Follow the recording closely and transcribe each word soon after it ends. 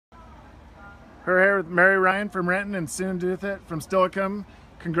We're here with Mary Ryan from Renton and Soon Douthit from Stillicum.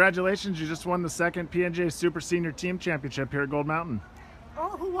 Congratulations, you just won the second PNGA Super Senior Team Championship here at Gold Mountain. Oh,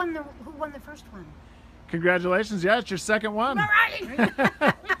 who won the first one? Congratulations, yeah, it's your second one. All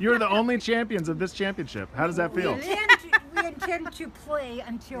right. You're the only champions of this championship. How does that feel? We intend to play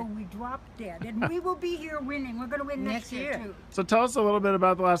until we drop dead, and we will be here winning. We're going to win next year too. So tell us a little bit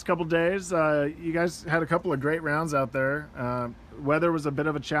about the last couple days. You guys had a couple of great rounds out there. Weather was a bit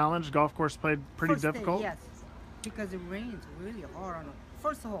of a challenge. Golf course played pretty difficult. Yes, because it rains really hard on it.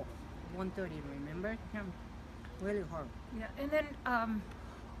 First of all, 1:30, remember? Yeah. Really hard. Yeah, and then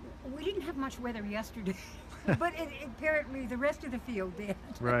we didn't have much weather yesterday, but apparently the rest of the field did.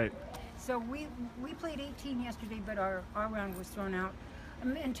 Right. So we played 18 yesterday, but our round was thrown out.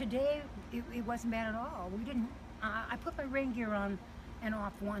 And today it wasn't bad at all. We didn't. I put my rain gear on and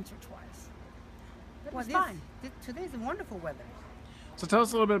off once or twice. It was fine. Today's wonderful weather. So tell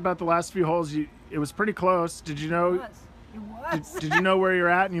us a little bit about the last few holes. It was pretty close. Did you know? It was. Did you know where you're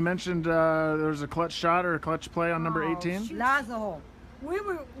at? And you mentioned there was a clutch shot or a clutch play on number 18. Last hole. We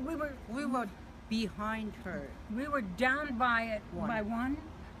were behind her. We were down by one,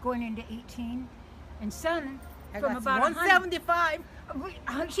 going into 18, and Sun from about 175.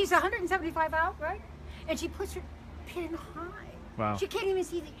 She's 175 out, right? And she puts her pin high. Wow. She can't even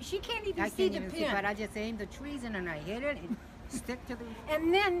see the pin. But I just aimed the trees and I hit it and stick to the.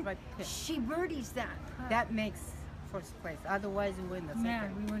 And then she birdies that. That makes first place. Otherwise, we win the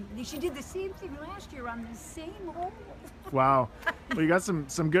second. She did the same thing last year on the same hole. Wow. Well, you got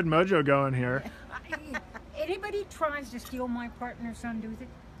some good mojo going here. Anybody tries to steal my partner, Sun Douthit,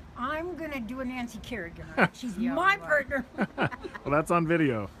 I'm going to do a Nancy Kerrigan. She's my partner. Well, that's on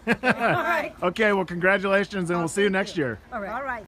video. All right. Okay, well, congratulations, and we'll see you next year. All right.